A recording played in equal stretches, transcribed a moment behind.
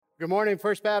Good morning,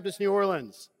 First Baptist New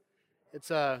Orleans. It's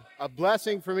a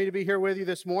blessing for me to be here with you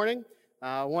this morning.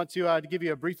 I want to give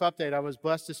you a brief update. I was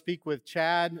blessed to speak with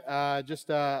Chad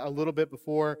just a little bit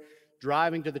before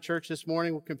driving to the church this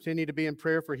morning. We'll continue to be in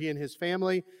prayer for he and his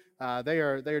family. They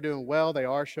are doing well. They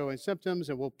are showing symptoms,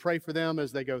 and we'll pray for them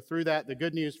as they go through that. The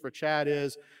good news for Chad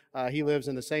is he lives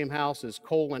in the same house as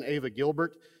Cole and Ava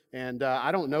Gilbert. And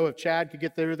I don't know if Chad could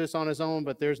get through this on his own,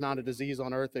 but there's not a disease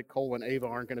on earth that Cole and Ava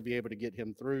aren't going to be able to get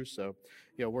him through. So,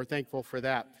 we're thankful for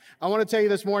that. I want to tell you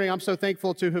this morning, I'm so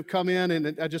thankful to have come in,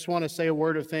 and I just want to say a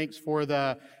word of thanks for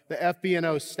the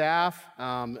FBNO staff.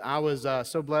 I was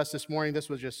so blessed this morning. This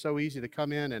was just so easy to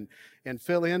come in and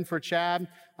fill in for Chad.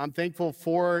 I'm thankful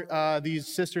for these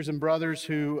sisters and brothers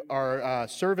who are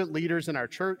servant leaders in our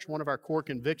church. One of our core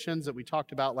convictions that we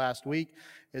talked about last week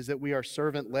is that we are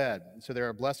servant-led. So they're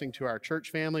a blessing to our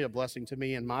church family, a blessing to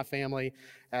me and my family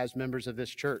as members of this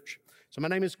church. So my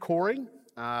name is Corey.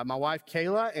 My wife,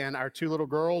 Kayla, and our two little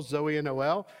girls, Zoe and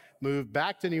Noelle, moved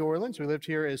back to New Orleans. We lived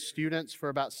here as students for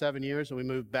about 7 years, and we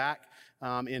moved back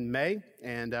in May.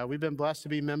 And we've been blessed to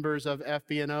be members of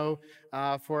FBNO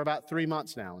for about 3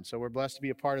 months now. And so we're blessed to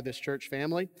be a part of this church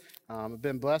family. I've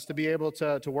been blessed to be able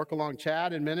to work along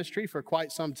Chad in ministry for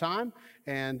quite some time.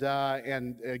 And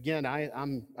again,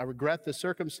 I regret the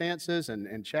circumstances.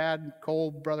 And Chad,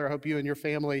 Cole, brother, I hope you and your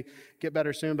family get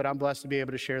better soon. But I'm blessed to be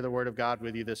able to share the word of God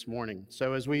with you this morning.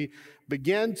 So as we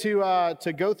begin to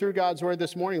go through God's word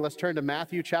this morning, let's turn to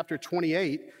Matthew chapter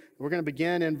 28. We're going to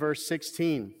begin in verse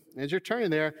 16. As you're turning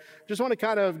there, just want to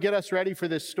kind of get us ready for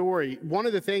this story. One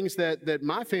of the things that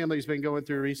my family's been going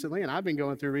through recently, and I've been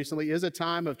going through recently, is a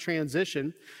time of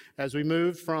transition as we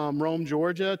moved from Rome,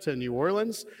 Georgia to New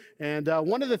Orleans. And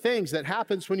one of the things that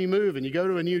happens when you move and you go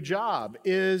to a new job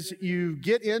is you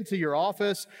get into your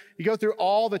office, you go through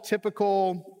all the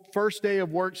typical first day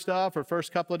of work stuff or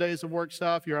first couple of days of work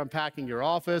stuff. You're unpacking your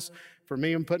office. For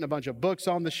me, I'm putting a bunch of books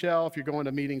on the shelf. You're going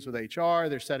to meetings with HR.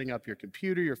 They're setting up your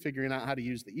computer. You're figuring out how to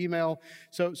use the email.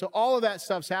 So all of that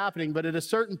stuff's happening. But at a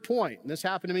certain point, and this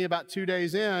happened to me about 2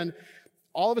 days in,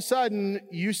 all of a sudden,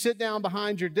 you sit down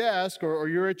behind your desk or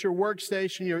you're at your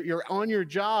workstation, you're on your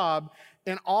job,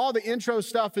 and all the intro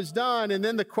stuff is done. And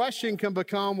then the question can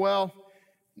become, well,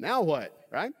 now what,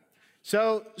 right?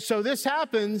 So this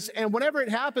happens, and whenever it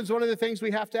happens, one of the things we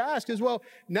have to ask is, well,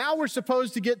 now we're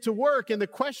supposed to get to work, and the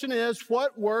question is,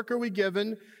 what work are we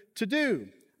given to do?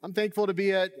 I'm thankful to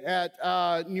be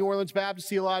at New Orleans Baptist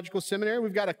Theological Seminary.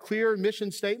 We've got a clear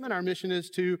mission statement. Our mission is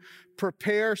to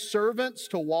prepare servants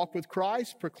to walk with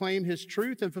Christ, proclaim his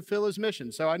truth, and fulfill his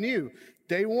mission. So I knew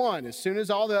day one, as soon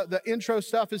as all the intro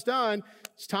stuff is done,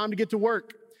 it's time to get to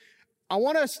work. I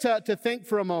want us to think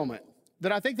for a moment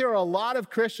that I think there are a lot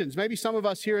of Christians, maybe some of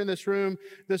us here in this room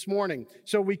this morning.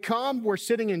 So we're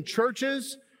sitting in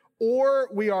churches, or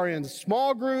we are in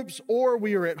small groups, or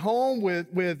we are at home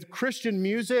with Christian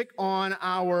music on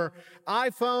our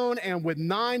iPhone and with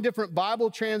 9 different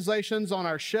Bible translations on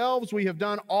our shelves. We have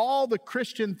done all the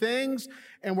Christian things,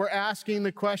 and we're asking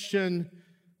the question,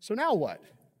 so now what?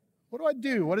 What do I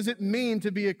do? What does it mean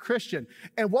to be a Christian?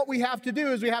 And what we have to do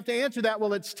is we have to answer that,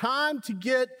 well, it's time to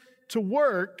get to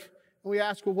work. And we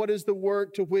ask, well, what is the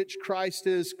work to which Christ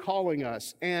is calling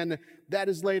us? And that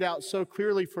is laid out so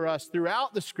clearly for us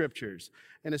throughout the scriptures,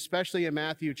 and especially in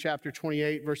Matthew chapter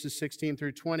 28, verses 16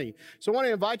 through 20. So I want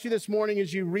to invite you this morning,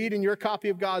 as you read in your copy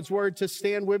of God's word, to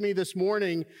stand with me this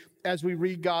morning as we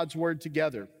read God's word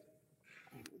together.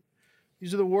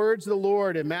 These are the words of the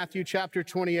Lord in Matthew chapter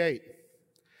 28.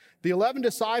 The 11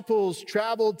 disciples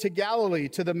traveled to Galilee,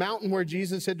 to the mountain where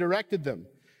Jesus had directed them.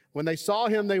 When they saw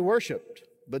him, they worshiped,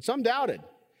 but some doubted.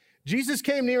 Jesus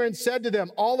came near and said to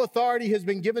them, all authority has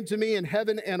been given to me in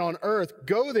heaven and on earth.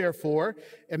 Go therefore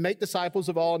and make disciples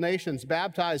of all nations,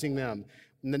 baptizing them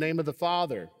in the name of the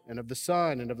Father and of the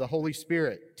Son and of the Holy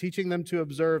Spirit, teaching them to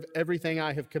observe everything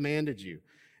I have commanded you.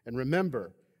 And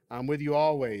remember, I'm with you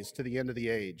always to the end of the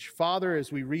age. Father,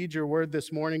 as we read your word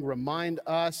this morning, remind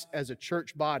us as a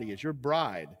church body, as your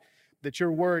bride, that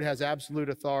your word has absolute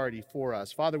authority for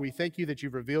us. Father, we thank you that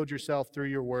you've revealed yourself through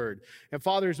your word. And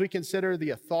Father, as we consider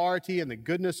the authority and the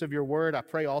goodness of your word, I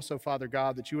pray also, Father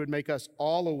God, that you would make us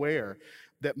all aware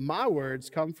that my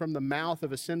words come from the mouth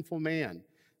of a sinful man.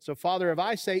 So Father, if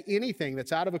I say anything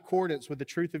that's out of accordance with the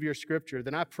truth of your scripture,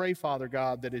 then I pray, Father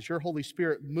God, that as your Holy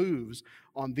Spirit moves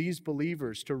on these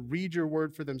believers to read your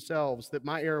word for themselves, that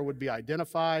my error would be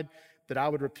identified, that I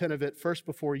would repent of it first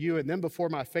before you and then before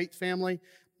my faith family,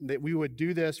 that we would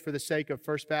do this for the sake of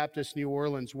First Baptist New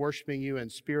Orleans, worshiping you in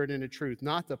spirit and in truth,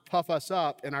 not to puff us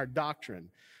up in our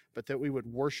doctrine, but that we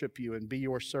would worship you and be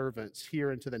your servants here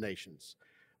into the nations.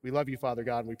 We love you, Father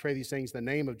God, and we pray these things in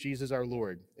the name of Jesus our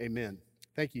Lord. Amen.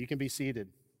 Thank you. You can be seated.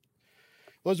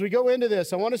 Well, as we go into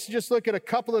this, I want us to just look at a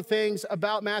couple of things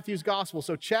about Matthew's gospel.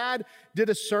 So Chad did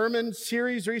a sermon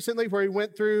series recently where he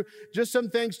went through just some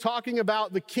things talking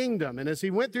about the kingdom. And as he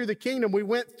went through the kingdom, we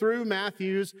went through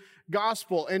Matthew's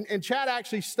gospel. And Chad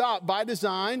actually stopped by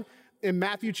design in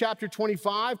Matthew chapter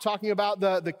 25, talking about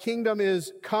the kingdom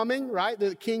is coming, right?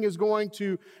 The king is going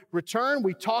to return.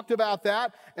 We talked about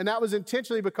that, and that was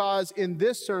intentionally because in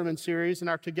this sermon series, in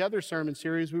our Together sermon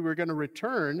series, we were going to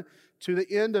return to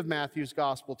the end of Matthew's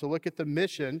gospel to look at the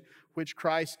mission which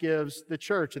Christ gives the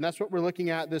church. And that's what we're looking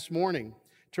at this morning.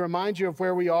 To remind you of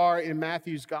where we are in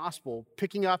Matthew's gospel,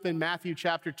 picking up in Matthew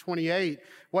chapter 28,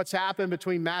 what's happened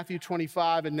between Matthew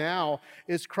 25 and now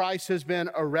is Christ has been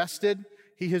arrested.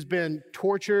 He has been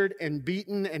tortured and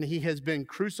beaten, and he has been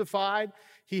crucified.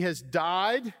 He has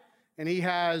died, and he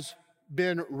has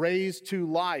been raised to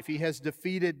life. He has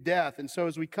defeated death. And so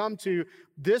as we come to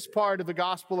this part of the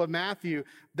Gospel of Matthew,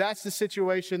 that's the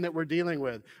situation that we're dealing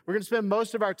with. We're going to spend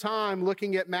most of our time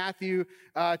looking at Matthew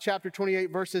chapter 28,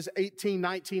 verses 18,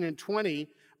 19, and 20.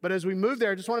 But as we move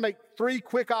there, I just want to make three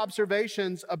quick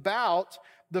observations about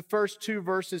the first two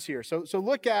verses here. So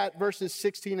look at verses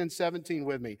 16 and 17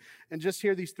 with me and just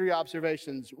hear these three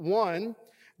observations. One,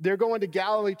 they're going to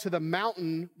Galilee to the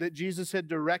mountain that Jesus had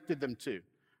directed them to.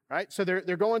 Right? So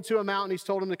they're going to a mountain. He's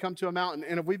told them to come to a mountain.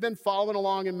 And if we've been following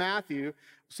along in Matthew, we'll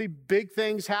see big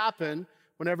things happen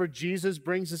whenever Jesus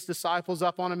brings his disciples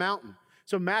up on a mountain.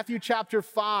 So Matthew chapter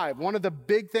 5, one of the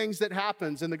big things that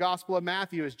happens in the Gospel of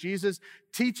Matthew is Jesus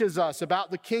teaches us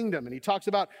about the kingdom. And he talks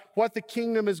about what the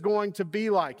kingdom is going to be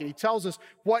like. And he tells us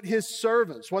what his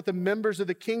servants, what the members of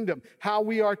the kingdom, how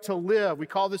we are to live. We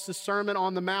call this the Sermon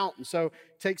on the Mount. And so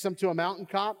takes them to a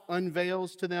mountaintop,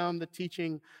 unveils to them the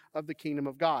teaching of the kingdom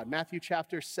of God. Matthew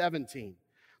chapter 17.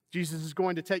 Jesus is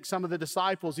going to take some of the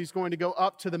disciples. He's going to go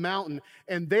up to the mountain.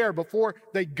 And there, before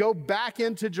they go back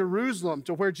into Jerusalem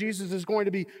to where Jesus is going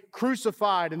to be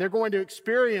crucified and they're going to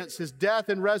experience his death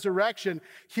and resurrection,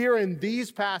 here in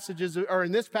these passages, or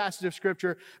in this passage of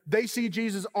Scripture, they see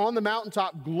Jesus on the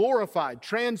mountaintop glorified,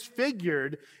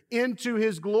 transfigured into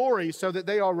his glory so that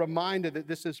they are reminded that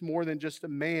this is more than just a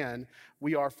man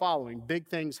we are following. Big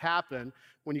things happen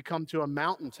when you come to a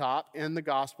mountaintop in the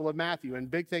Gospel of Matthew. And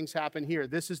big things happen here.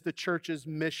 This is the church's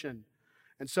mission.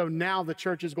 And so now the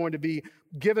church is going to be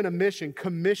given a mission,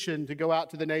 commissioned to go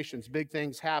out to the nations. Big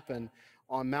things happen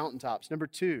on mountaintops. Number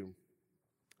two,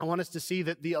 I want us to see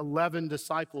that the 11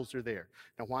 disciples are there.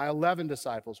 Now, why 11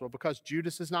 disciples? Well, because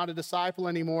Judas is not a disciple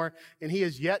anymore, and he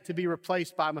is yet to be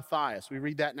replaced by Matthias. We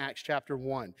read that in Acts chapter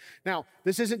 1. Now,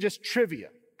 this isn't just trivia.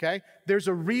 Okay? There's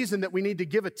a reason that we need to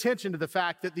give attention to the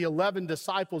fact that the 11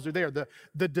 disciples are there.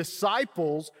 The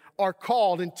disciples are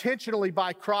called intentionally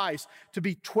by Christ to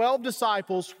be 12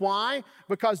 disciples. Why?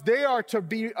 Because they are to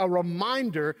be a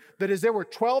reminder that as there were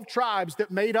 12 tribes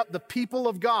that made up the people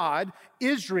of God,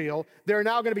 Israel, there are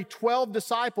now going to be 12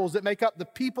 disciples that make up the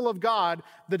people of God,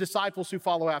 the disciples who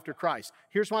follow after Christ.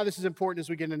 Here's why this is important as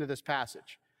we get into this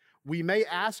passage. We may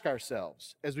ask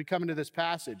ourselves as we come into this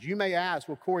passage, you may ask,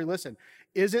 well, Corey, listen,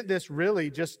 isn't this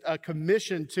really just a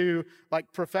commission to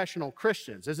like professional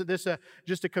Christians? Isn't this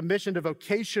just a commission to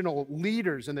vocational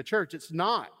leaders in the church? It's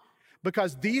not,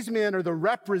 because these men are the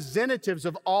representatives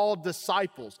of all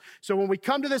disciples. So when we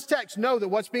come to this text, know that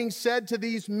what's being said to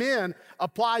these men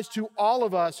applies to all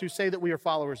of us who say that we are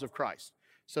followers of Christ.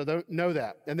 So know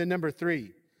that. And then number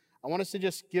three, I want us to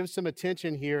just give some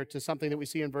attention here to something that we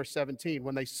see in verse 17.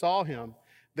 When they saw him,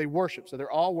 they worshiped. So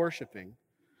they're all worshiping,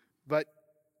 but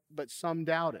some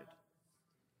doubted.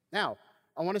 Now,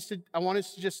 I want us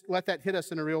to just let that hit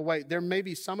us in a real way. There may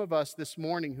be some of us this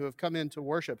morning who have come in to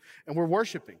worship, and we're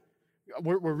worshiping.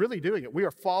 We're really doing it. We are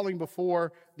falling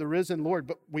before the risen Lord,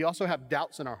 but we also have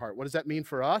doubts in our heart. What does that mean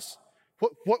for us?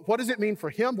 What does it mean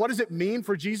for him? What does it mean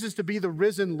for Jesus to be the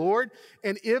risen Lord?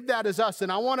 And if that is us,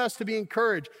 then I want us to be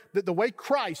encouraged that the way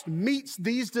Christ meets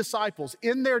these disciples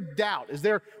in their doubt, as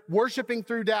they're worshiping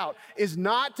through doubt, is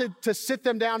not to sit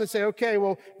them down and say, okay,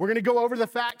 well, we're going to go over the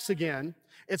facts again.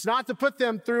 It's not to put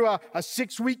them through a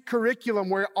 6-week curriculum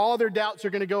where all their doubts are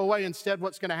going to go away. Instead,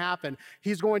 what's going to happen?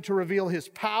 He's going to reveal his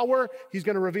power, he's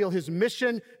going to reveal his mission,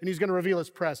 and he's going to reveal his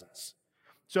presence.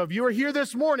 So if you are here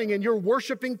this morning and you're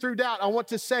worshiping through doubt, I want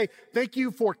to say thank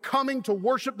you for coming to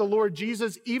worship the Lord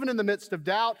Jesus, even in the midst of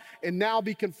doubt, and now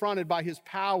be confronted by his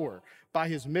power, by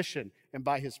his mission, and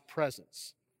by his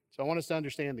presence. So I want us to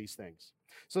understand these things.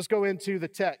 So let's go into the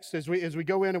text. As we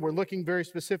go in and we're looking very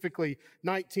specifically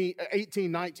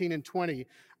 18, 19, and 20,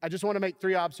 I just want to make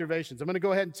 3 observations. I'm going to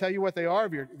go ahead and tell you what they are.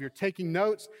 If you're taking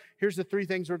notes, here's the 3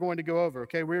 things we're going to go over,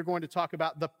 okay? We're going to talk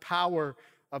about the power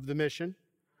of the mission.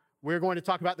 We're going to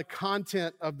talk about the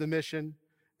content of the mission,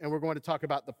 and we're going to talk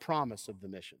about the promise of the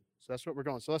mission. So that's what we're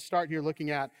going. So let's start here looking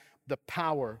at the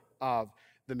power of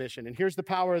the mission. And here's the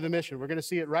power of the mission. We're going to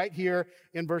see it right here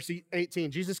in verse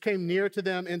 18. Jesus came near to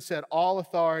them and said, all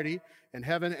authority in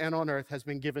heaven and on earth has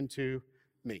been given to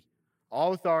me.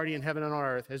 All authority in heaven and on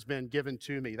earth has been given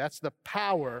to me. That's the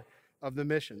power of the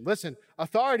mission. Listen,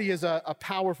 authority is a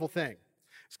powerful thing.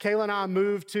 As Kayla and I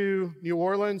moved to New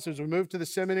Orleans, as we moved to the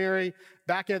seminary,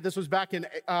 this was back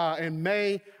in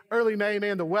May, early May,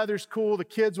 man, the weather's cool, the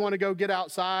kids want to go get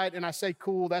outside, and I say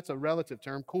cool, that's a relative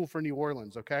term, cool for New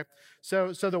Orleans, okay?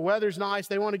 So the weather's nice,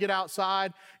 they want to get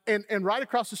outside, and right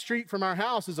across the street from our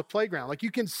house is a playground. Like,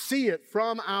 you can see it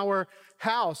from our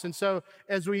house. And so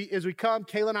as we come,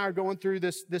 Kayla and I are going through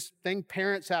this thing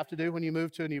parents have to do when you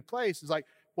move to a new place. It's like,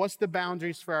 what's the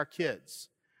boundaries for our kids?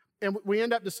 And we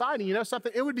end up deciding, you know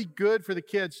something, it would be good for the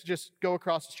kids to just go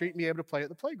across the street and be able to play at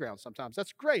the playground sometimes.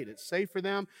 That's great. It's safe for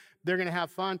them. They're going to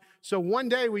have fun. So one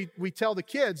day we tell the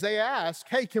kids, they ask,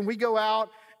 hey, can we go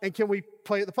out and can we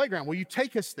play at the playground? Will you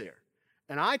take us there?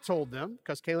 And I told them,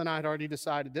 because Kayla and I had already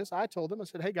decided this, I told them, I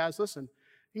said, hey guys, listen,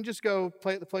 you can just go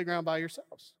play at the playground by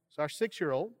yourselves. So our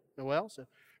 6-year-old, Noelle, said,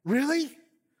 really? I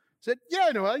said, yeah,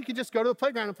 Noelle, you can just go to the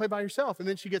playground and play by yourself. And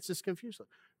then she gets this confused. Like,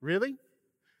 really?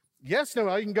 Yes,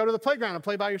 Noelle, you can go to the playground and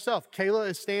play by yourself. Kayla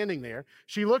is standing there.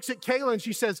 She looks at Kayla and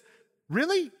she says,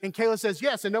 really? And Kayla says,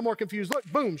 yes, and no more confused. Look,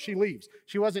 boom, she leaves.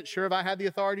 She wasn't sure if I had the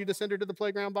authority to send her to the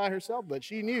playground by herself, but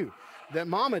she knew that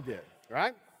Mama did,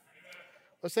 right?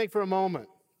 Let's think for a moment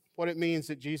what it means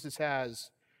that Jesus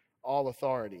has all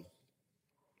authority.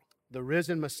 The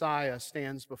risen Messiah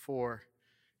stands before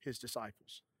his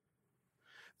disciples.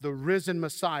 The risen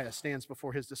Messiah stands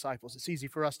before his disciples. It's easy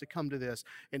for us to come to this,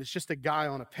 and it's just a guy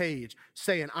on a page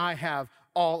saying, I have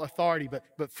all authority.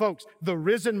 But folks, the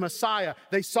risen Messiah,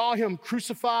 they saw him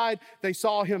crucified, they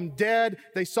saw him dead,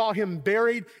 they saw him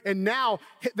buried, and now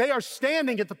they are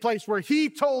standing at the place where he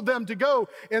told them to go.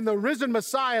 And the risen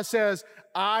Messiah says,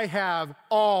 I have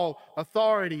all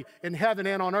authority in heaven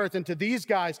and on earth. And to these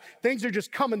guys, things are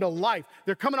just coming to life.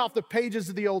 They're coming off the pages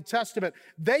of the Old Testament.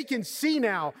 They can see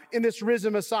now in this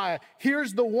risen Messiah,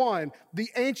 here's the one, the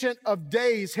Ancient of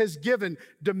Days has given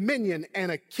dominion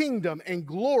and a kingdom and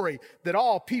glory that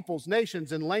all peoples,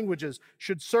 nations, and languages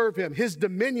should serve him. His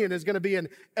dominion is going to be an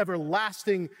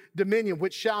everlasting dominion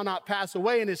which shall not pass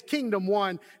away, and his kingdom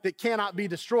one that cannot be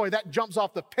destroyed. That jumps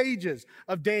off the pages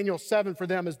of Daniel 7 for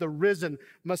them as the risen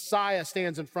Messiah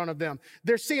stands in front of them.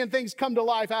 They're seeing things come to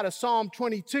life out of Psalm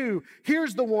 22.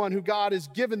 Here's the one who God has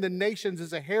given the nations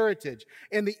as a heritage,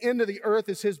 and the end of the earth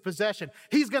is his possession.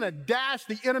 He's going to dash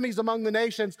the enemies among the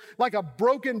nations like a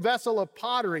broken vessel of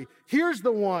pottery. Here's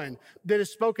the one that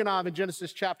is spoken of in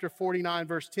Genesis chapter 49,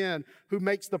 verse 10, who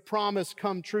makes the promise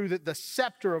come true that the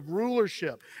scepter of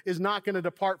rulership is not going to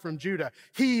depart from Judah.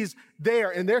 He's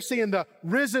there, and they're seeing the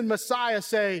risen Messiah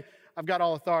say, I've got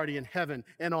all authority in heaven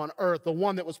and on earth. The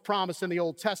one that was promised in the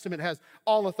Old Testament has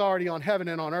all authority on heaven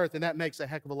and on earth, and that makes a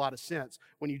heck of a lot of sense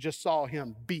when you just saw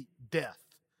him beat death.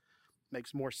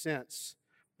 Makes more sense,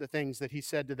 the things that he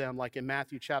said to them, like in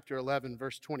Matthew chapter 11,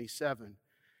 verse 27.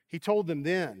 He told them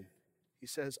then, he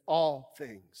says, all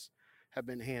things have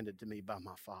been handed to me by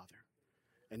my Father.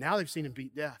 And now they've seen him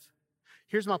beat death.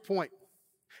 Here's my point.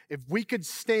 If we could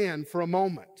stand for a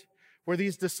moment where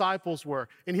these disciples were,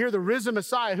 and hear the risen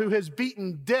Messiah who has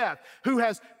beaten death, who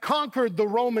has conquered the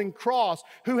Roman cross,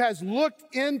 who has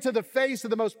looked into the face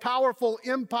of the most powerful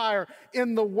empire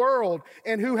in the world,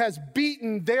 and who has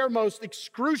beaten their most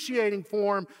excruciating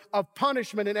form of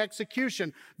punishment and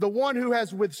execution, the one who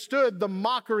has withstood the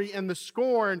mockery and the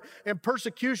scorn and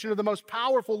persecution of the most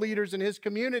powerful leaders in his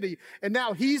community. And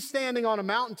now he's standing on a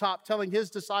mountaintop telling his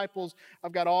disciples,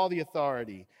 I've got all the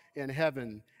authority in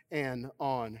heaven and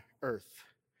on earth.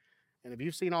 And if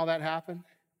you've seen all that happen,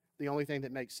 the only thing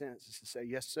that makes sense is to say,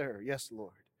 yes, sir. Yes,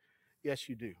 Lord. Yes,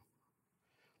 you do.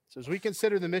 So as we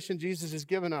consider the mission Jesus has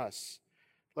given us,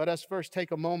 let us first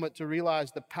take a moment to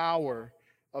realize the power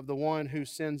of the one who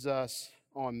sends us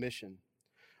on mission.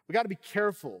 We got to be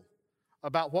careful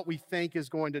about what we think is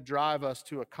going to drive us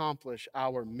to accomplish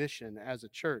our mission as a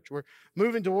church. We're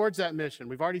moving towards that mission.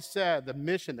 We've already said the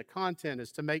mission, the content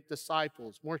is to make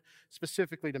disciples, more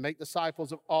specifically to make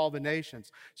disciples of all the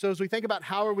nations. So as we think about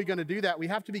how are we going to do that, we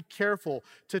have to be careful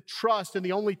to trust in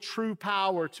the only true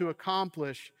power to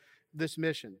accomplish this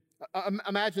mission.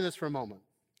 Imagine this for a moment.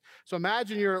 So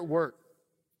imagine you're at work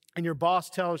and your boss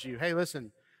tells you, hey,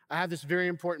 listen, I have this very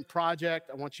important project.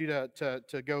 I want you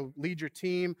to go lead your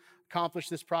team, accomplish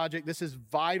this project. This is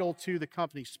vital to the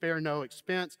company. Spare no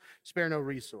expense, spare no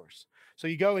resource. So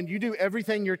you go and you do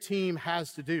everything your team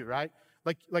has to do, right?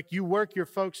 Like you work your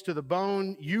folks to the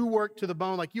bone. You work to the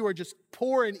bone. Like you are just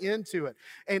pouring into it.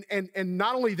 And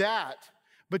not only that,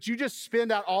 but you just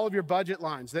spend out all of your budget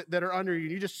lines that are under you.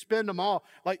 You just spend them all.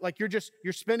 Like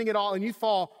you're spending it all, and you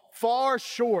fall far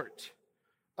short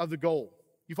of the goal.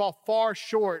 You fall far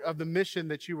short of the mission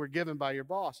that you were given by your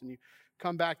boss. And you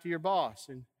come back to your boss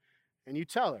and you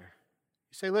tell her.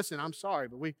 You say, listen, I'm sorry,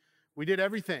 but we did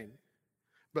everything.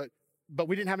 But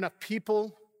we didn't have enough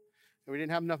people, and we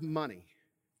didn't have enough money.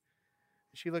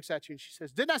 And she looks at you and she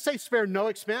says, didn't I say spare no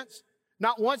expense?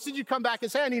 Not once did you come back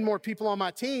and say, I need more people on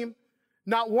my team.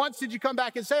 Not once did you come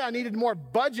back and say, I needed more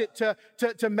budget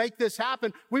to make this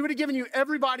happen. We would have given you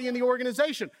everybody in the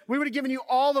organization. We would have given you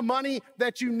all the money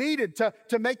that you needed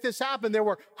to make this happen. There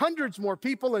were hundreds more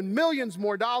people and millions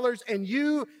more dollars, and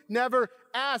you never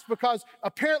asked because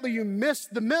apparently you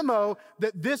missed the memo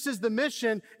that this is the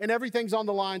mission and everything's on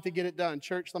the line to get it done.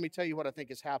 Church, let me tell you what I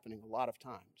think is happening a lot of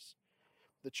times.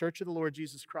 The Church of the Lord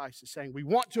Jesus Christ is saying, we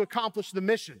want to accomplish the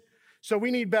mission. So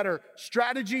we need better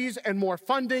strategies and more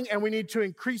funding, and we need to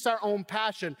increase our own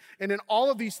passion. And in all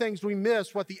of these things, we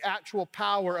miss what the actual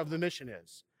power of the mission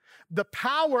is. The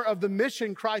power of the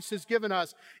mission Christ has given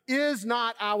us is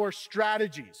not our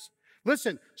strategies.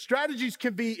 Listen, strategies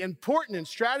can be important and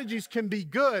strategies can be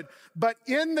good, but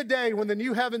in the day when the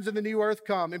new heavens and the new earth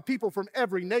come and people from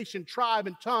every nation, tribe,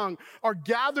 and tongue are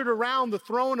gathered around the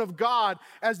throne of God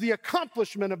as the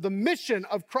accomplishment of the mission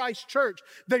of Christ's church,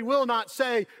 they will not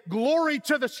say, glory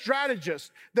to the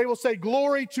strategist. They will say,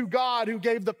 glory to God who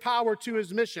gave the power to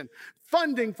his mission.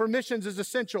 Funding for missions is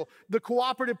essential. The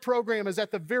cooperative program is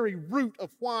at the very root of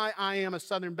why I am a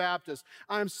Southern Baptist.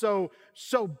 I am so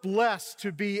blessed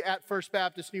to be at First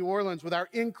Baptist New Orleans with our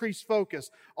increased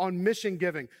focus on mission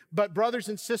giving. But brothers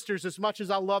and sisters, as much as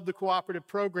I love the cooperative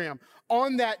program,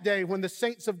 on that day when the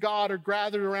saints of God are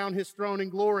gathered around his throne in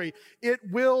glory, it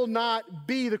will not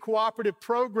be the cooperative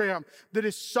program that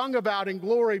is sung about in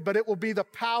glory, but it will be the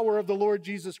power of the Lord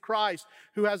Jesus Christ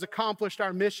who has accomplished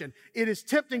our mission. It is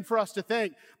tempting for us to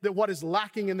think that what is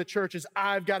lacking in the church is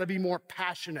I've got to be more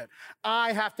passionate.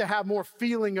 I have to have more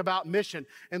feeling about mission.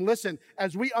 And listen,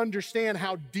 as we understand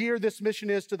how dear this mission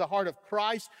is to the heart of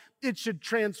Christ, it should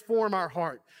transform our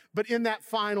heart. But in that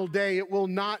final day, it will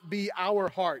not be our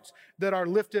hearts that are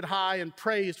lifted high and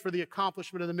praised for the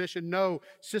accomplishment of the mission. No,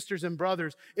 sisters and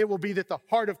brothers, it will be that the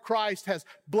heart of Christ has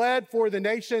bled for the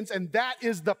nations, and that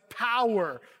is the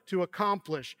power to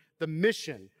accomplish the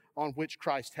mission on which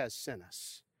Christ has sent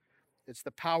us. It's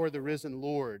the power of the risen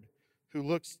Lord who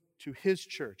looks to his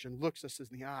church and looks us in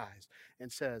the eyes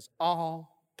and says,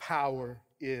 all power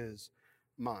is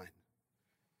mine.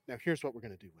 Now, here's what we're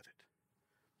going to do with it.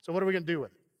 So what are we going to do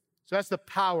with it? So that's the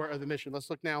power of the mission. Let's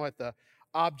look now at the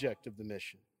object of the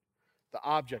mission. The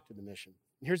object of the mission.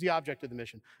 And here's the object of the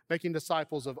mission, making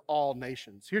disciples of all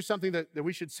nations. Here's something that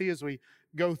we should see as we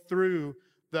go through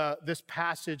this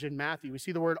passage in Matthew. We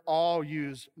see the word all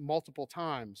used multiple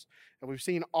times, and we've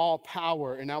seen all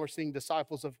power, and now we're seeing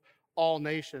disciples of all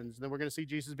nations. And then we're going to see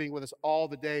Jesus being with us all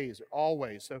the days, or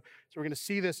always. So we're going to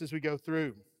see this as we go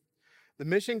through. The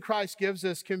mission Christ gives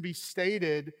us can be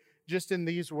stated just in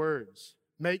these words: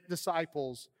 make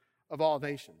disciples of all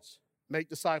nations. Make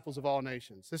disciples of all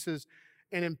nations. This is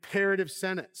an imperative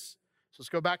sentence. So let's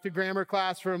go back to grammar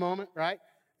class for a moment, right?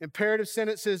 Imperative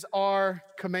sentences are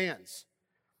commands.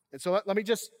 And so let me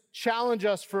just challenge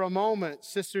us for a moment,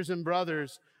 sisters and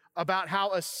brothers, about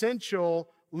how essential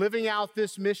living out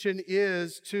this mission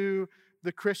is to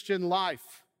the Christian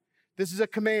life. This is a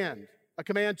command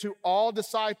to all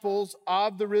disciples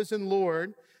of the risen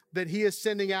Lord that he is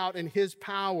sending out in his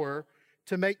power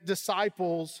to make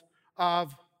disciples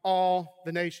of all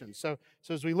the nations. So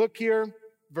as we look here,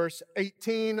 verse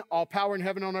 18, all power in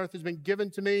heaven and on earth has been given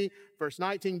to me. Verse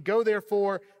 19, go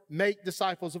therefore, make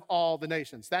disciples of all the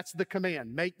nations. That's the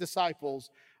command, make disciples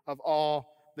of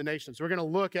all the nations. We're going to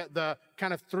look at the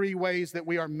kind of three ways that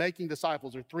we are making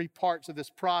disciples, or three parts of this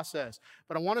process.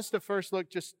 But I want us to first look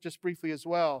just briefly as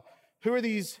well. Who are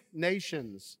these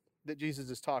nations that Jesus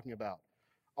is talking about?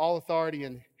 All authority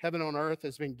in heaven and on earth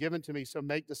has been given to me, so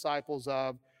make disciples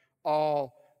of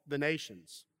all the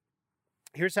nations.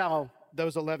 Here's how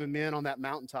those 11 men on that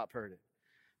mountaintop heard it.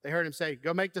 They heard him say,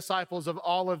 go make disciples of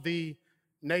all of the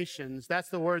nations. That's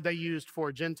the word they used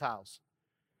for Gentiles.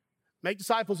 Make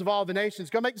disciples of all the nations.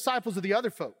 Go make disciples of the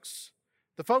other folks,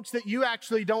 the folks that you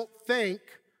actually don't think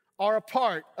are a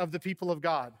part of the people of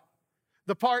God.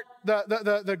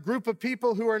 The group of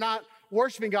people who are not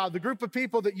worshiping God, the group of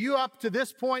people that you up to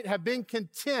this point have been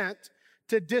content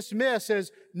to dismiss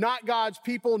as not God's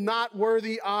people, not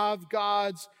worthy of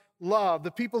God's love, the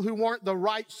people who weren't the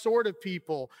right sort of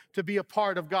people to be a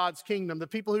part of God's kingdom, the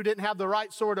people who didn't have the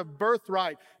right sort of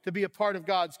birthright to be a part of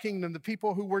God's kingdom, the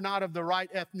people who were not of the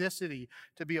right ethnicity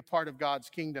to be a part of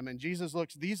God's kingdom. And Jesus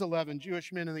looks these 11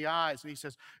 Jewish men in the eyes and he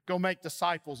says, go make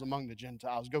disciples among the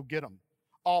Gentiles. Go get them.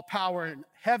 All power in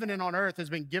heaven and on earth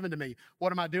has been given to me.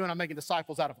 What am I doing? I'm making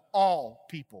disciples out of all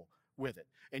people with it.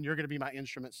 And you're going to be my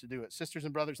instruments to do it. Sisters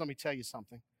and brothers, let me tell you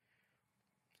something.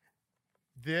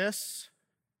 This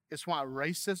is why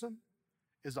racism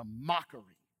is a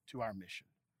mockery to our mission.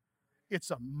 It's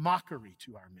a mockery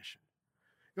to our mission.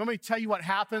 You want me to tell you what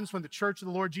happens when the Church of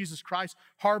the Lord Jesus Christ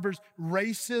harbors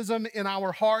racism in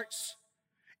our hearts?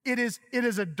 It is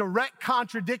a direct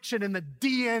contradiction in the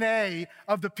DNA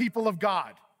of the people of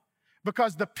God.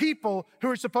 Because the people who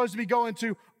are supposed to be going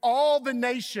to all the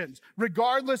nations,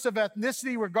 regardless of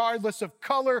ethnicity, regardless of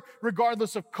color,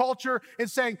 regardless of culture, and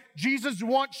saying, Jesus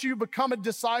wants you to become a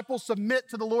disciple, submit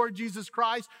to the Lord Jesus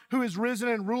Christ, who is risen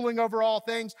and ruling over all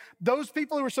things. Those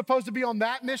people who are supposed to be on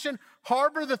that mission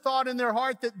harbor the thought in their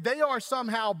heart that they are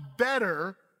somehow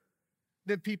better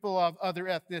than people of other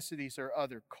ethnicities or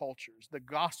other cultures. The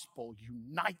gospel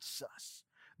unites us.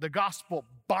 The gospel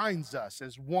binds us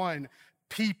as one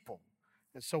people.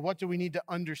 And so what do we need to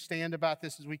understand about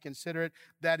this as we consider it?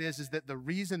 That is that the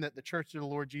reason that the Church of the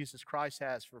Lord Jesus Christ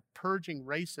has for purging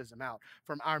racism out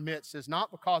from our midst is not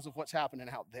because of what's happening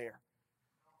out there.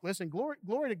 Listen, glory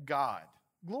to God.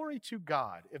 Glory to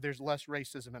God if there's less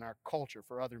racism in our culture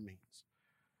for other means.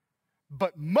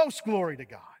 But most glory to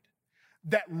God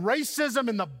that racism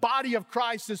in the body of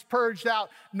Christ is purged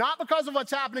out, not because of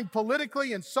what's happening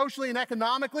politically and socially and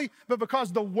economically, but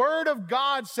because the Word of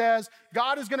God says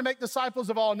God is going to make disciples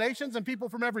of all nations, and people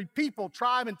from every people,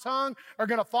 tribe, and tongue are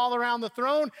going to fall around the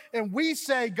throne. And we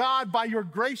say, God, by your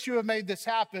grace you have made this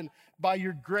happen. By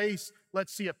your grace,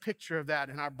 let's see a picture of that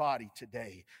in our body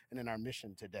today and in our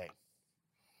mission today.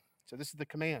 So this is the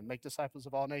command, make disciples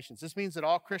of all nations. This means that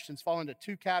all Christians fall into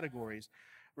two categories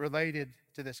related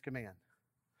to this command.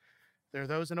 There are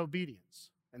those in obedience,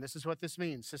 and this is what this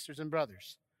means, sisters and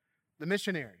brothers. The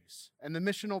missionaries and the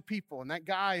missional people, and that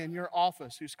guy in your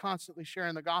office who's constantly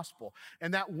sharing the gospel,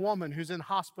 and that woman who's in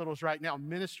hospitals right now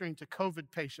ministering to COVID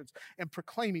patients and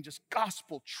proclaiming just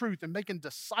gospel truth and making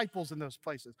disciples in those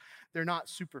places. They're not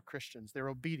super Christians, they're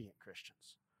obedient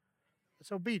Christians.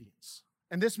 It's obedience.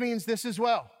 And this means this as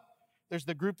well. There's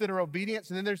the group that are obedient,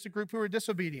 and then there's the group who are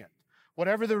disobedient.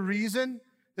 Whatever the reason,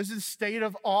 this is the state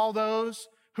of all those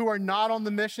who are not on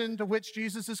the mission to which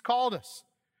Jesus has called us.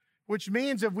 Which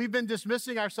means if we've been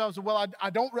dismissing ourselves, well,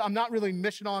 I'm not really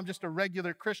missional, I'm just a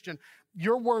regular Christian.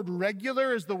 Your word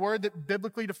regular is the word that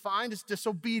biblically defined is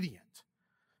disobedient.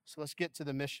 So let's get to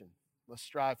the mission. Let's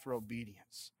strive for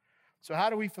obedience. So how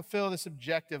do we fulfill this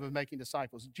objective of making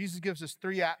disciples? Jesus gives us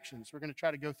 3 actions. We're going to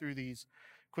try to go through these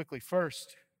quickly.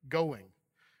 First, going.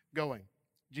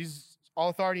 Jesus, all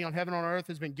authority on heaven and on earth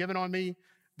has been given on me.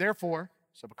 Therefore,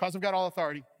 so because I've got all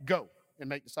authority, go and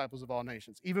make disciples of all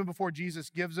nations. Even before Jesus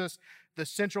gives us the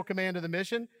central command of the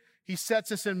mission, he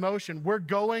sets us in motion. We're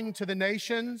going to the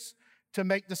nations to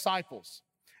make disciples.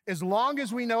 As long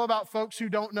as we know about folks who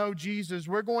don't know Jesus,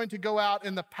 we're going to go out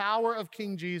in the power of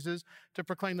King Jesus to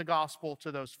proclaim the gospel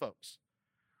to those folks.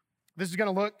 This is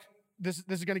going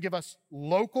to give us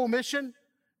local mission.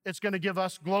 It's going to give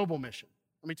us global mission.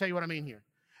 Let me tell you what I mean here.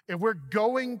 If we're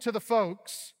going to the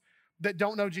folks that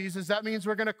don't know Jesus, that means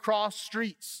we're going to cross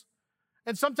streets.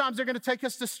 And sometimes they're going to take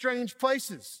us to strange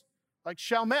places, like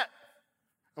Chalmette.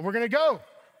 And we're going to go,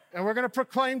 and we're going to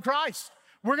proclaim Christ.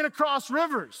 We're going to cross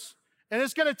rivers, and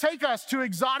it's going to take us to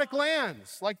exotic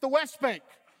lands, like the West Bank.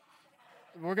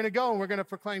 And we're going to go, and we're going to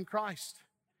proclaim Christ.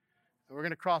 And we're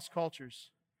going to cross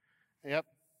cultures. Yep.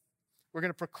 We're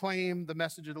going to proclaim the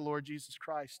message of the Lord Jesus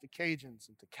Christ to Cajuns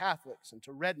and to Catholics and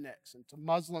to rednecks and to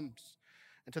Muslims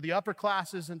and to the upper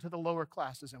classes and to the lower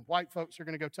classes. And white folks are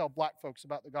going to go tell black folks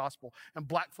about the gospel. And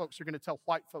black folks are going to tell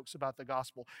white folks about the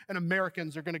gospel. And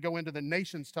Americans are going to go into the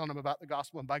nations telling them about the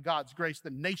gospel. And by God's grace, the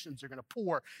nations are going to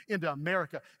pour into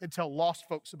America and tell lost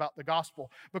folks about the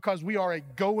gospel. Because we are a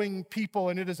going people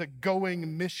and it is a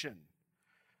going mission.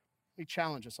 Let me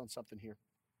challenge us on something here.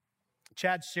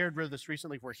 Chad shared with us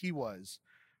recently where he was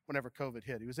whenever COVID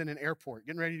hit. He was in an airport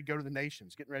getting ready to go to the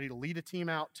nations, getting ready to lead a team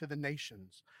out to the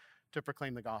nations to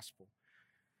proclaim the gospel.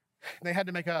 They had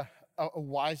to make a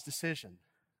wise decision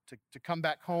to come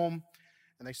back home,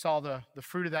 and they saw the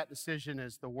fruit of that decision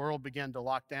as the world began to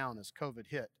lock down as COVID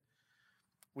hit.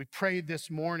 We prayed this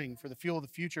morning for the Fuel of the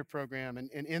Future program, and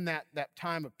in that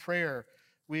time of prayer,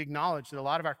 we acknowledge that a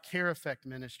lot of our Care Effect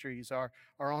ministries are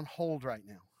on hold right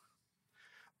now.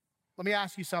 Let me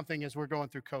ask you something as we're going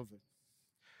through COVID.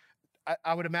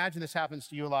 I would imagine this happens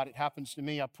to you a lot. It happens to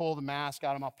me. I pull the mask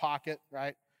out of my pocket,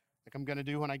 right? Like I'm going to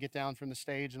do when I get down from the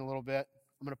stage in a little bit.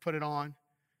 I'm going to put it on. I'm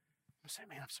going to say,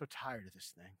 man, I'm so tired of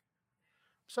this thing.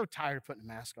 I'm so tired of putting a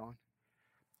mask on.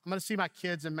 I'm going to see my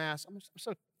kids in masks. I'm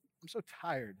so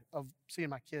tired of seeing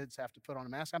my kids have to put on a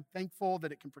mask. I'm thankful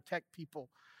that it can protect people.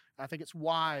 And I think it's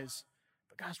wise.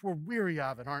 But guys, we're weary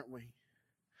of it, aren't we?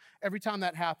 Every time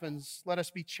that happens, let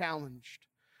us be challenged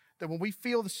that when we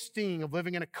feel the sting of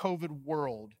living in a COVID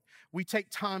world, we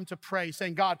take time to pray,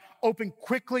 saying, God, open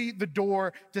quickly the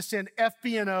door to send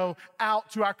FBNO out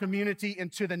to our community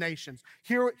and to the nations.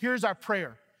 Here's our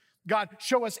prayer. God,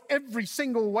 show us every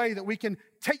single way that we can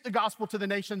take the gospel to the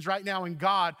nations right now. And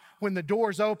God, when the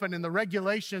doors open and the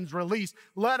regulations release,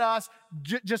 let us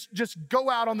just go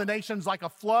out on the nations like a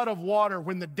flood of water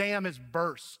when the dam is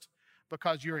burst,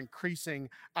 because you're increasing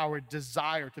our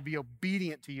desire to be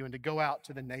obedient to you and to go out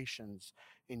to the nations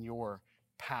in your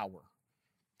power.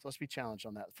 So let's be challenged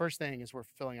on that. The first thing is we're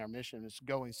fulfilling our mission, is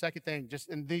going. Second thing,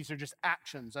 and these are just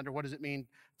actions under what does it mean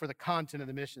for the content of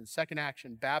the mission. Second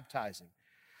action, baptizing.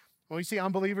 When we see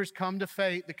unbelievers come to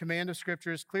faith, the command of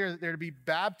Scripture is clear that they're to be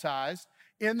baptized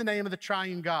in the name of the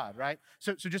triune God, right?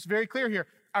 So just very clear here.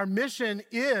 Our mission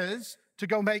is to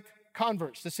go make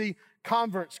converts, to see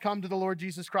converts come to the Lord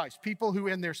Jesus Christ. People who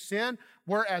in their sin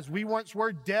were, as we once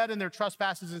were, dead in their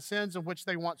trespasses and sins in which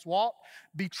they once walked,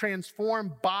 be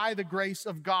transformed by the grace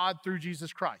of God through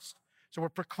Jesus Christ. So we're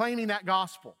proclaiming that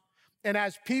gospel. And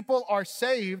as people are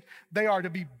saved, they are to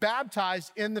be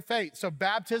baptized in the faith. So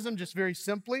baptism, just very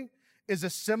simply, is a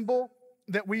symbol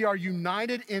that we are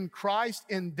united in Christ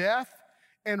in death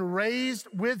and raised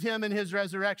with him in his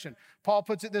resurrection. Paul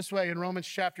puts it this way in Romans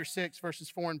chapter 6, verses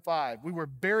 4 and 5. We were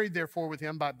buried, therefore, with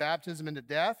him by baptism into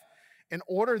death, in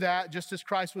order that, just as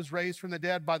Christ was raised from the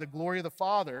dead by the glory of the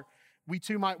Father, we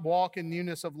too might walk in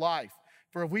newness of life.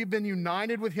 For if we've been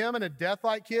united with him in a death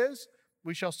like his,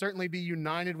 we shall certainly be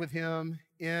united with him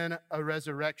in a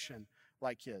resurrection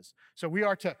like his. So we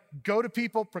are to go to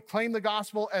people, proclaim the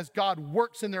gospel as God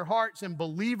works in their hearts, and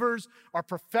believers are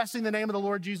professing the name of the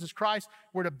Lord Jesus Christ.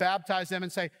 We're to baptize them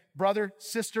and say, brother,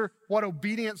 sister, what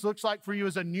obedience looks like for you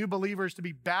as a new believer is to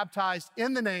be baptized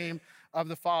in the name of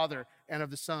the Father and of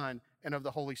the Son and of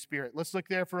the Holy Spirit. Let's look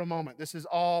there for a moment. This is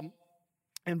all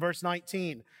in verse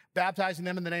 19, baptizing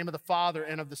them in the name of the Father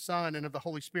and of the Son and of the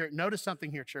Holy Spirit. Notice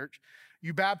something here, church.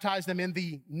 You baptize them in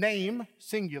the name,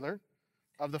 singular,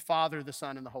 of the Father, the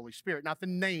Son, and the Holy Spirit, not the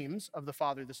names of the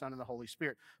Father, the Son, and the Holy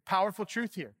Spirit. Powerful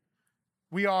truth here.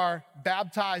 We are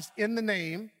baptized in the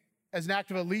name as an act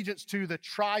of allegiance to the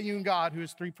triune God, who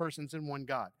is three persons in one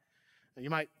God. Now, you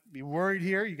might be worried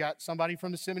here. You got somebody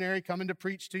from the seminary coming to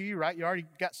preach to you, right? You already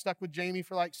got stuck with Jamie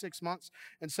for like 6 months.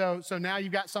 And so now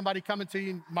you've got somebody coming to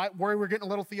you. You might worry we're getting a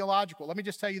little theological. Let me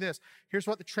just tell you this. Here's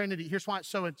what the Trinity, here's why it's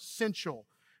so essential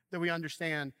that we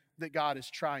understand that God is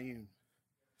triune.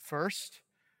 First,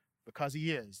 because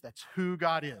he is. That's who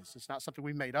God is. It's not something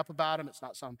we made up about him. It's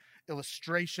not some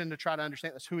illustration to try to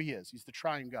understand. That's who he is. He's the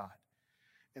triune God.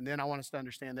 And then I want us to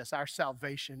understand this. Our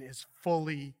salvation is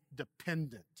fully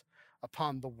dependent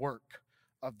upon the work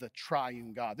of the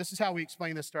triune God. This is how we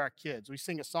explain this to our kids. We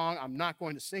sing a song. I'm not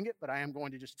going to sing it, but I am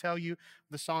going to just tell you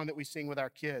the song that we sing with our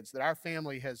kids, that our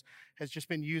family has just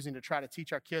been using to try to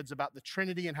teach our kids about the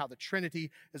Trinity and how the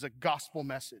Trinity is a gospel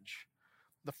message.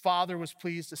 The Father was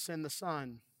pleased to send the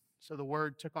Son, so the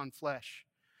Word took on flesh.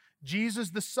 Jesus,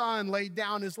 the Son, laid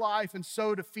down his life and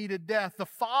so defeated death. The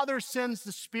Father sends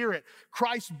the Spirit,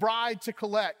 Christ's bride to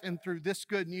collect. And through this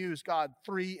good news, God,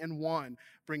 three in one,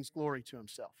 brings glory to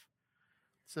himself.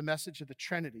 It's the message of the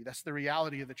Trinity. That's the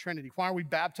reality of the Trinity. Why are we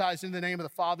baptized in the name of the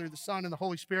Father, the Son, and the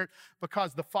Holy Spirit?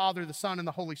 Because the Father, the Son, and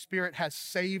the Holy Spirit has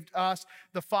saved us.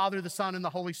 The Father, the Son, and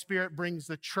the Holy Spirit brings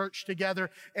the church together.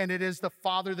 And it is the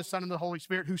Father, the Son, and the Holy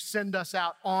Spirit who send us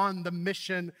out on the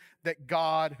mission that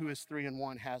God, who is three in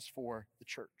one, has for the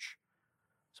church.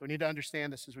 So we need to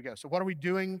understand this as we go. So what are we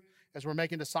doing as we're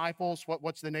making disciples?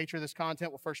 What's the nature of this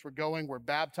content? Well, first we're going, we're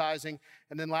baptizing,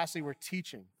 and then lastly, we're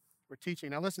teaching. We're teaching.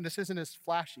 Now listen, this isn't as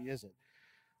flashy, is it?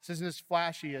 This isn't as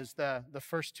flashy as the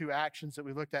first two actions that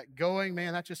we looked at. Going,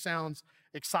 man, that just sounds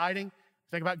exciting.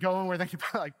 Think about going where they think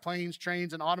about like planes,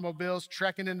 trains, and automobiles,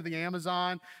 trekking into the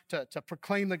Amazon to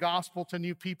proclaim the gospel to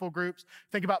new people groups.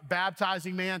 Think about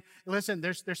baptizing, man. Listen,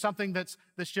 there's something that's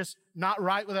just not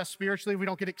right with us spiritually. We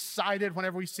don't get excited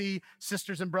whenever we see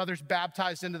sisters and brothers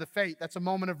baptized into the faith. That's a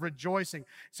moment of rejoicing.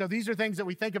 So these are things that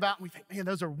we think about and we think, man,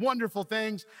 those are wonderful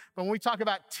things. But when we talk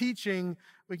about teaching,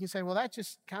 we can say, well, that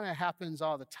just kind of happens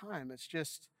all the time. It's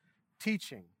just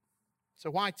teaching. So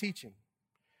why teaching?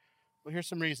 Well, here's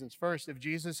some reasons. First, if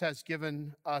Jesus has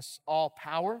given us all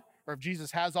power, or if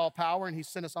Jesus has all power and he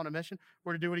sent us on a mission,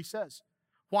 we're to do what he says.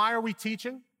 Why are we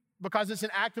teaching? Because it's an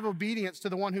act of obedience to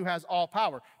the one who has all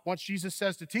power. Once Jesus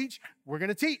says to teach, we're going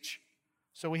to teach.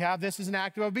 So we have this as an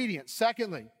act of obedience.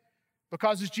 Secondly,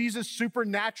 because as Jesus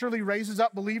supernaturally raises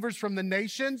up believers from the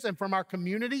nations and from our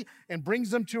community and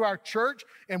brings them to our church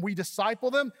and we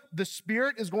disciple them, the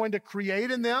Spirit is going to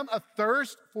create in them a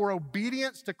thirst for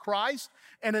obedience to Christ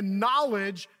and a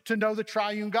knowledge to know the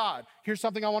triune God. Here's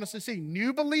something I want us to see.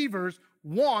 New believers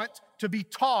want to be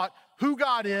taught who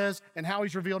God is and how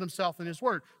he's revealed himself in his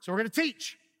word. So we're going to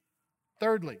teach.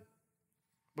 Thirdly,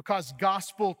 because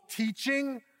gospel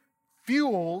teaching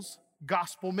fuels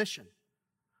gospel mission.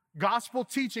 Gospel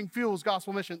teaching fuels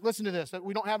gospel mission. Listen to this.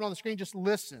 We don't have it on the screen. Just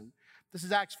listen. This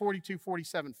is Acts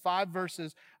 42:47. 5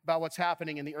 verses about what's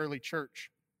happening in the early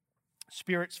church.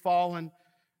 Spirit's fallen.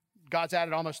 God's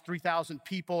added almost 3,000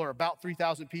 people, or about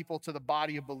 3,000 people, to the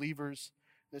body of believers.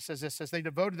 It says this, says they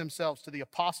devoted themselves to the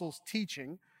apostles'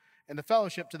 teaching and the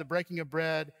fellowship, to the breaking of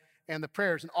bread and the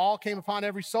prayers. And all came upon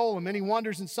every soul, and many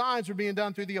wonders and signs were being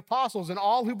done through the apostles. And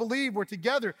all who believed were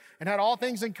together and had all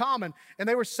things in common. And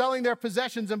they were selling their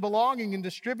possessions and belonging and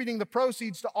distributing the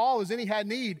proceeds to all as any had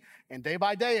need. And day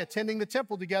by day, attending the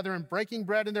temple together and breaking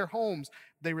bread in their homes,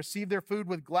 they received their food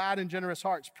with glad and generous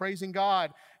hearts, praising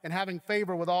God and having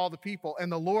favor with all the people.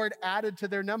 And the Lord added to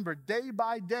their number day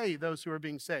by day those who were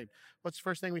being saved. What's the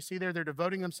first thing we see there? They're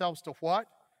devoting themselves to what?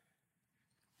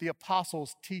 The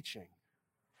apostles' teaching.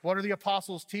 What are the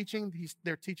apostles teaching?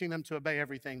 They're teaching them to obey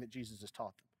everything that Jesus has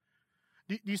taught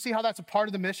them. Do you see how that's a part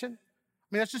of the mission? I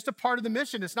mean, that's just a part of the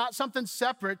mission. It's not something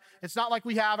separate. It's not like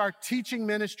we have our teaching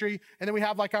ministry and then we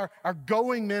have like our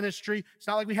going ministry. It's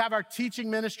not like we have our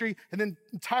teaching ministry and then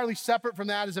entirely separate from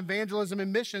that is evangelism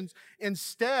and missions.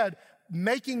 Instead,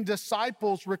 making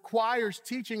disciples requires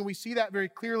teaching. We see that very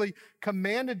clearly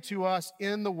commanded to us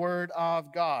in the Word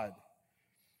of God.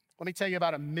 Let me tell you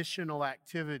about a missional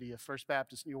activity of First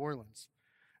Baptist New Orleans.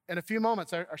 In a few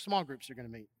moments, our small groups are going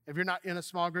to meet. If you're not in a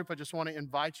small group, I just want to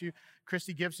invite you.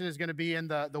 Christy Gibson is going to be in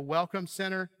the Welcome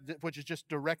Center, which is just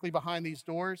directly behind these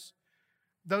doors.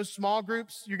 Those small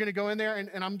groups, you're going to go in there,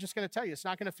 and I'm just going to tell you, it's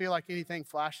not going to feel like anything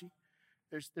flashy.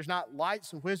 There's not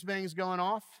lights and whiz-bangs going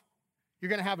off. You're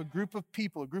going to have a group of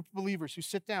people, a group of believers who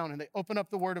sit down and they open up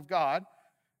the Word of God.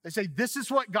 They say, this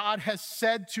is what God has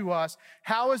said to us.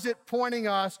 How is it pointing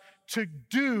us to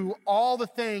do all the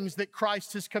things that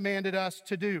Christ has commanded us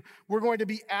to do? We're going to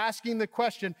be asking the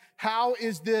question, how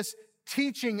is this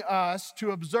teaching us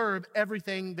to observe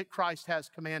everything that Christ has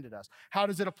commanded us? How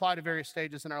does it apply to various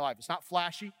stages in our life? It's not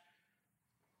flashy,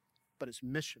 but it's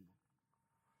missional.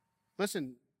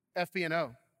 Listen,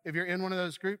 FB&O, if you're in one of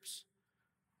those groups,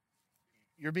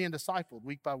 you're being discipled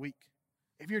week by week.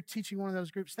 If you're teaching one of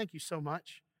those groups, thank you so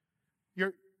much.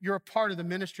 You're a part of the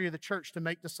ministry of the church to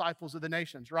make disciples of the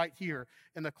nations right here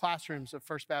in the classrooms of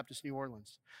First Baptist New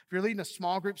Orleans. If you're leading a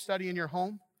small group study in your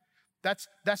home, that's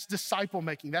disciple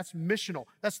making. That's missional.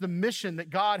 That's the mission that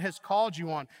God has called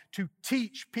you on, to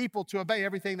teach people to obey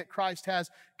everything that Christ has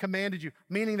commanded you.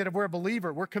 Meaning that if we're a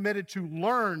believer, we're committed to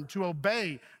learn to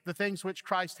obey the things which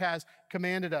Christ has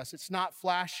commanded us. It's not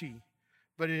flashy,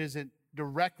 but it is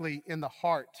directly in the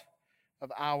heart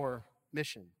of our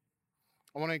mission.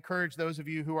 I want to encourage those of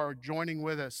you who are joining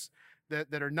with us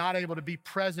that are not able to be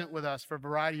present with us for a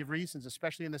variety of reasons,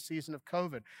 especially in the season of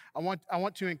COVID. I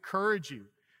want to encourage you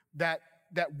that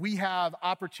we have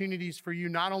opportunities for you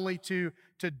not only to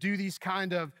do these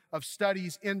kind of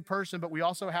studies in person, but we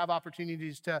also have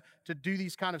opportunities to do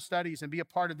these kind of studies and be a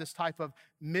part of this type of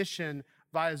mission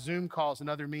via Zoom calls and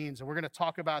other means. And we're going to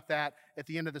talk about that at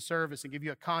the end of the service and give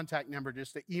you a contact number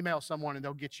just to email someone and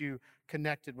they'll get you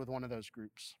connected with one of those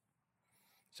groups.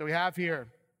 So we have here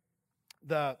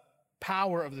the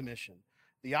power of the mission,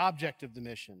 the object of the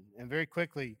mission, and very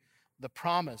quickly, the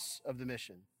promise of the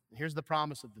mission. And here's the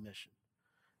promise of the mission.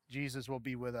 Jesus will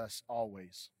be with us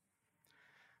always.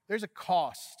 There's a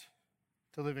cost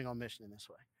to living on mission in this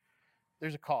way.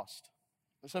 There's a cost.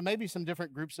 And so maybe some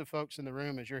different groups of folks in the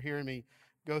room, as you're hearing me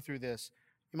go through this,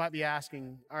 you might be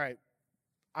asking, all right,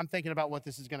 I'm thinking about what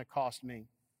this is going to cost me.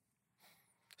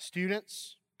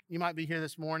 Students, you might be here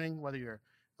this morning, whether you're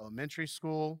elementary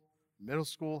school, middle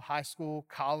school, high school,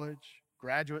 college,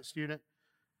 graduate student.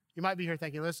 You might be here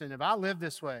thinking, listen, if I live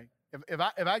this way, if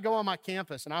I go on my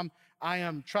campus and I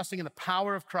am trusting in the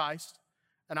power of Christ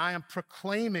and I am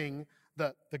proclaiming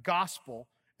the gospel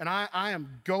and I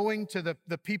am going to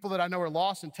the people that I know are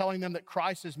lost and telling them that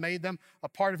Christ has made them a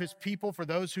part of his people for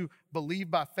those who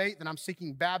believe by faith, and I'm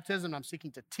seeking baptism, I'm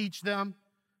seeking to teach them.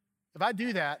 If I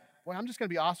do that, well, I'm just going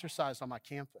to be ostracized on my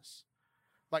campus.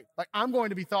 Like I'm going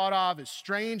to be thought of as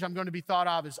strange. I'm going to be thought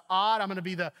of as odd. I'm going to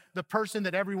be the person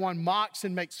that everyone mocks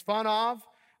and makes fun of.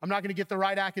 I'm not going to get the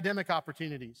right academic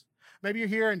opportunities. Maybe you're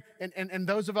here and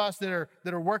those of us that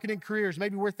are working in careers,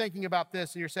 maybe we're thinking about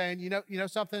this and you're saying, you know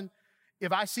something?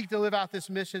 If I seek to live out this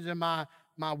mission in my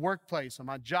workplace, on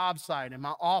my job site, in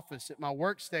my office, at my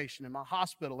workstation, in my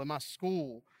hospital, in my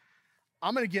school,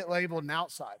 I'm going to get labeled an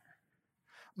outsider.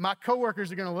 My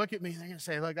coworkers are going to look at me and they're going to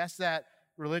say, look, that's that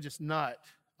religious nut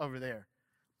over there.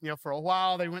 You know, for a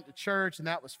while they went to church and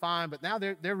that was fine, but now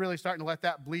they're really starting to let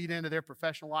that bleed into their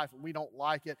professional life and we don't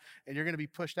like it, and you're going to be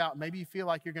pushed out. Maybe you feel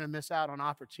like you're going to miss out on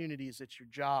opportunities at your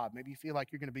job. Maybe you feel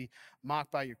like you're going to be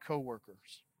mocked by your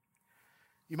coworkers.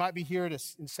 You might be here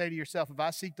and say to yourself, if I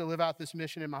seek to live out this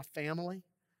mission in my family,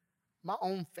 my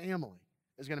own family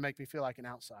is going to make me feel like an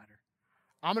outsider.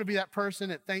 I'm going to be that person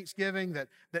at Thanksgiving that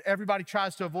everybody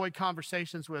tries to avoid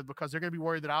conversations with because they're going to be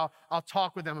worried that I'll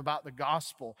talk with them about the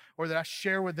gospel, or that I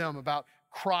share with them about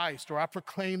Christ, or I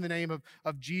proclaim the name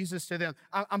of Jesus to them.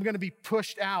 I'm going to be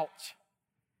pushed out.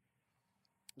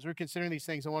 As we're considering these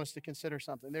things, I want us to consider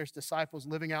something. There's disciples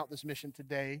living out this mission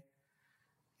today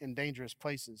in dangerous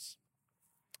places.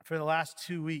 For the last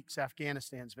 2 weeks,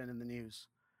 Afghanistan's been in the news.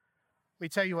 Let me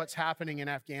tell you what's happening in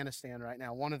Afghanistan right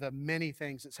now. One of the many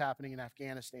things that's happening in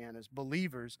Afghanistan is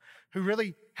believers who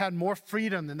really had more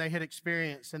freedom than they had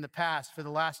experienced in the past for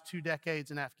the last 2 decades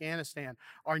in Afghanistan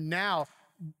are now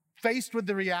faced with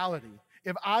the reality.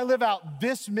 If I live out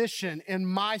this mission in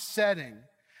my setting,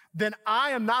 then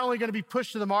I am not only going to be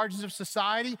pushed to the margins of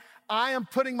society, I am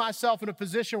putting myself in a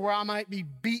position where I might be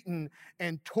beaten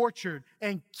and tortured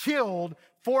and killed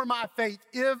for my faith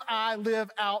if I live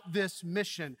out this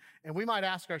mission. And we might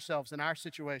ask ourselves in our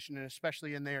situation, and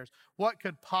especially in theirs, what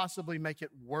could possibly make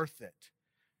it worth it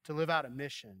to live out a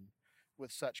mission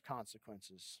with such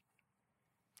consequences?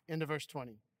 Into verse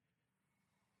 20.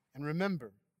 And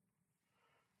remember,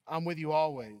 I'm with you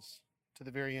always to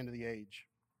the very end of the age.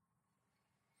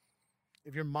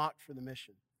 If you're mocked for the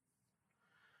mission,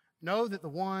 know that the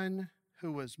one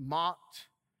who was mocked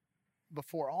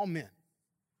before all men,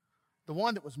 the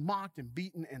one that was mocked and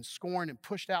beaten and scorned and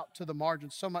pushed out to the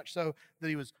margins, so much so that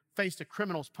he was faced a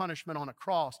criminal's punishment on a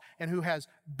cross, and who has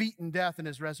beaten death and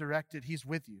is resurrected, he's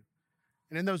with you.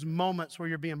 And in those moments where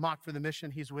you're being mocked for the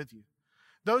mission, he's with you.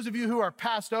 Those of you who are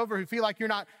passed over, who feel like you're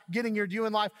not getting your due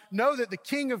in life, know that the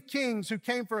King of Kings who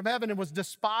came from heaven and was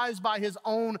despised by his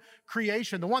own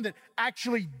creation, the one that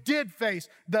actually did face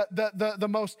the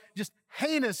most just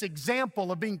heinous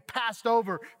example of being passed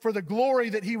over for the glory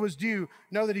that he was due,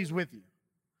 know that he's with you.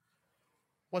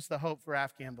 What's the hope for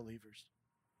Afghan believers?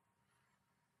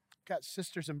 Got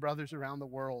sisters and brothers around the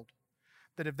world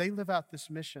that if they live out this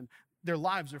mission, their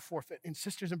lives are forfeit. And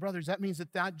sisters and brothers, that means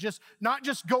that not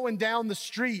just going down the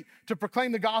street to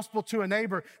proclaim the gospel to a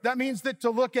neighbor. That means that to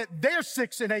look at their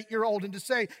 6 and 8-year-old and to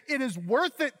say, it is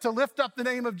worth it to lift up the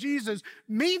name of Jesus,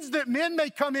 means that men may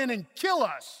come in and kill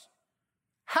us.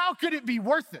 How could it be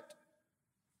worth it?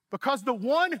 Because the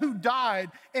one who died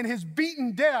in his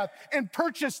beaten death and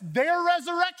purchased their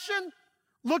resurrection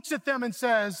looks at them and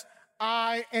says,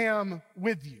 I am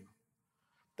with you.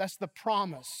 That's the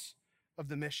promise of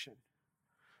the mission.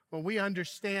 When we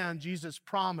understand Jesus'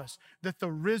 promise that the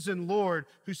risen Lord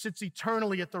who sits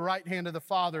eternally at the right hand of the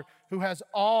Father, who has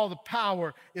all the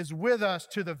power, is with us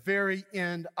to the very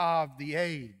end of the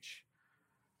age,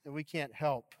 then we can't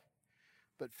help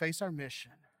but face our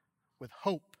mission with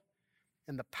hope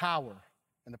in the power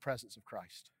and the presence of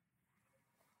Christ.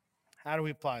 How do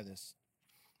we apply this?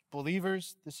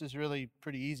 Believers, this is really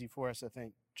pretty easy for us, I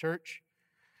think. Church,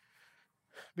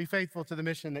 be faithful to the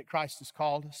mission that Christ has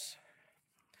called us.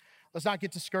 Let's not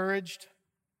get discouraged.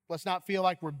 Let's not feel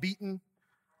like we're beaten.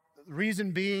 The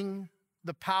reason being,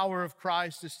 the power of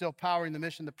Christ is still powering the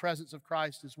mission. The presence of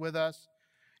Christ is with us.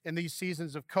 In these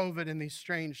seasons of COVID, in these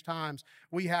strange times,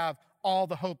 we have all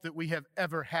the hope that we have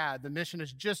ever had. The mission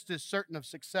is just as certain of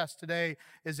success today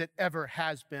as it ever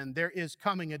has been. There is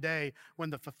coming a day when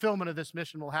the fulfillment of this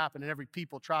mission will happen, and every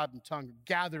people, tribe, and tongue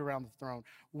gathered around the throne,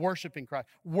 worshiping Christ.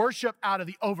 Worship out of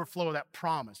the overflow of that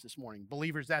promise this morning.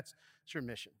 Believers, that's your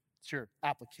mission. It's your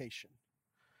application.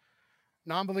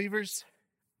 Non-believers,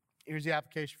 here's the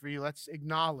application for you. Let's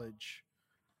acknowledge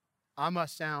I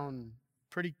must sound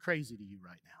pretty crazy to you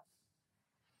right now.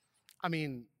 I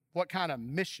mean, what kind of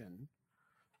mission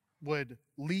would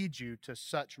lead you to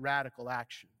such radical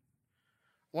action?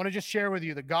 I want to just share with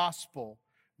you the gospel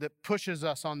that pushes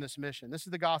us on this mission. This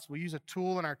is the gospel. We use a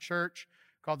tool in our church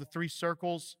called the 3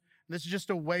 circles. And this is just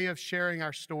a way of sharing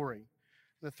our story.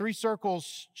 The 3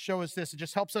 circles show us this. It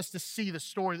just helps us to see the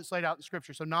story that's laid out in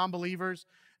Scripture. So non-believers,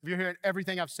 if you're hearing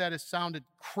everything I've said has sounded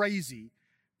crazy,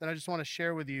 then I just want to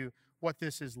share with you what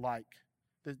this is like,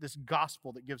 this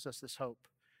gospel that gives us this hope.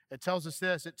 It tells us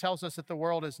this. It tells us that the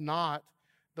world is not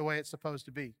the way it's supposed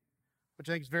to be, which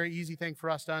I think is a very easy thing for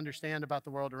us to understand about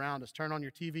the world around us. Turn on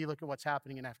your TV, look at what's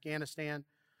happening in Afghanistan.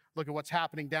 Look at what's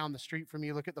happening down the street from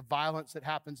you. Look at the violence that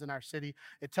happens in our city.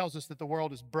 It tells us that the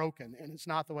world is broken and it's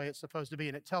not the way it's supposed to be.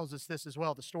 And it tells us this as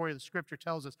well. The story of the Scripture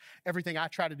tells us everything I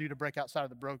try to do to break outside of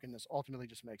the brokenness ultimately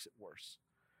just makes it worse.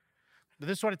 But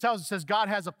this is what it tells us. It says God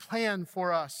has a plan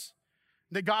for us.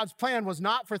 That God's plan was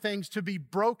not for things to be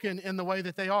broken in the way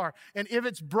that they are. And if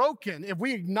it's broken, if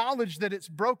we acknowledge that it's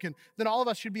broken, then all of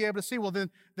us should be able to see, well, then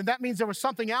that means there was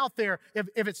something out there.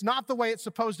 If it's not the way it's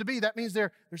supposed to be, that means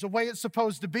there's a way it's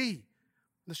supposed to be.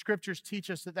 The Scriptures teach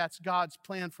us that that's God's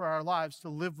plan for our lives, to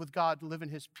live with God, to live in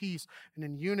His peace and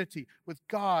in unity with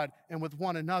God and with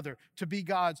one another, to be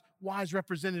God's wise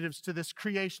representatives to this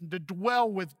creation, to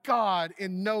dwell with God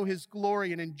and know His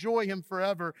glory and enjoy Him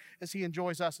forever as He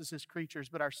enjoys us as His creatures.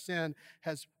 But our sin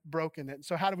has broken it.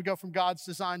 So how do we go from God's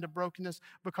design to brokenness?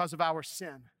 Because of our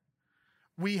sin.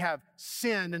 We have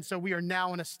sinned, and so we are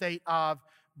now in a state of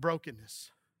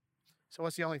brokenness. So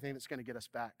what's the only thing that's going to get us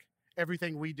back?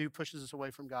 Everything we do pushes us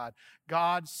away from God.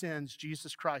 God sends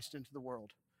Jesus Christ into the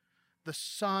world. The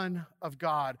Son of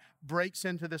God breaks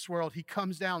into this world. He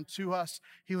comes down to us.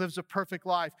 He lives a perfect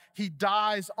life. He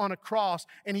dies on a cross,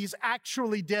 and He's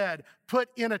actually dead, put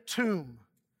in a tomb.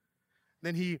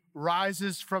 Then He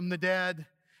rises from the dead.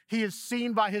 He is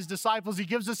seen by His disciples. He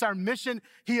gives us our mission.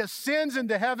 He ascends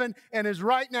into heaven and is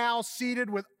right now seated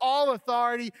with all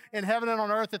authority in heaven and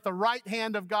on earth at the right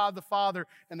hand of God the Father.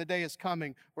 And the day is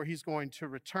coming where He's going to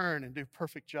return and do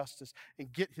perfect justice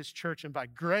and get His church, and by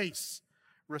grace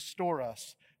restore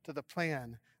us to the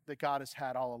plan that God has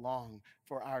had all along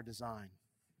for our design.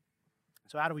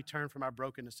 So how do we turn from our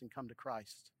brokenness and come to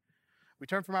Christ? We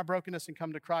turn from our brokenness and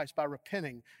come to Christ by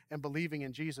repenting and believing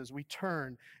in Jesus. We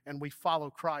turn and we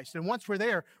follow Christ. And once we're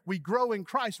there, we grow in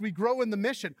Christ. We grow in the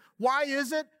mission. Why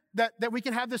is it that we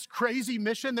can have this crazy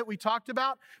mission that we talked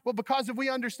about? Well, because if we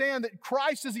understand that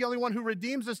Christ is the only one who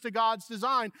redeems us to God's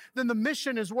design, then the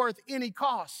mission is worth any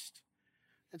cost.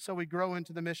 And so we grow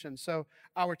into the mission. So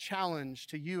our challenge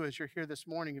to you as you're here this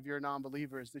morning, if you're a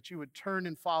non-believer, is that you would turn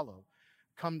and follow,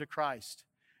 come to Christ,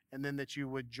 and then that you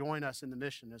would join us in the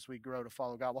mission as we grow to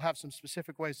follow God. We'll have some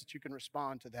specific ways that you can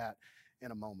respond to that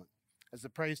in a moment. As the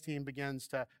praise team begins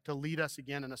to lead us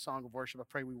again in a song of worship, I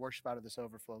pray we worship out of this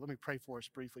overflow. Let me pray for us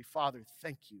briefly. Father,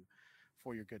 thank you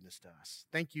for your goodness to us.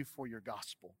 Thank you for your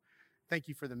gospel. Thank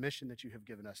you for the mission that you have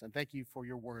given us. And thank you for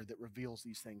your word that reveals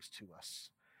these things to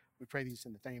us. We pray these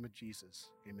in the name of Jesus.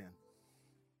 Amen.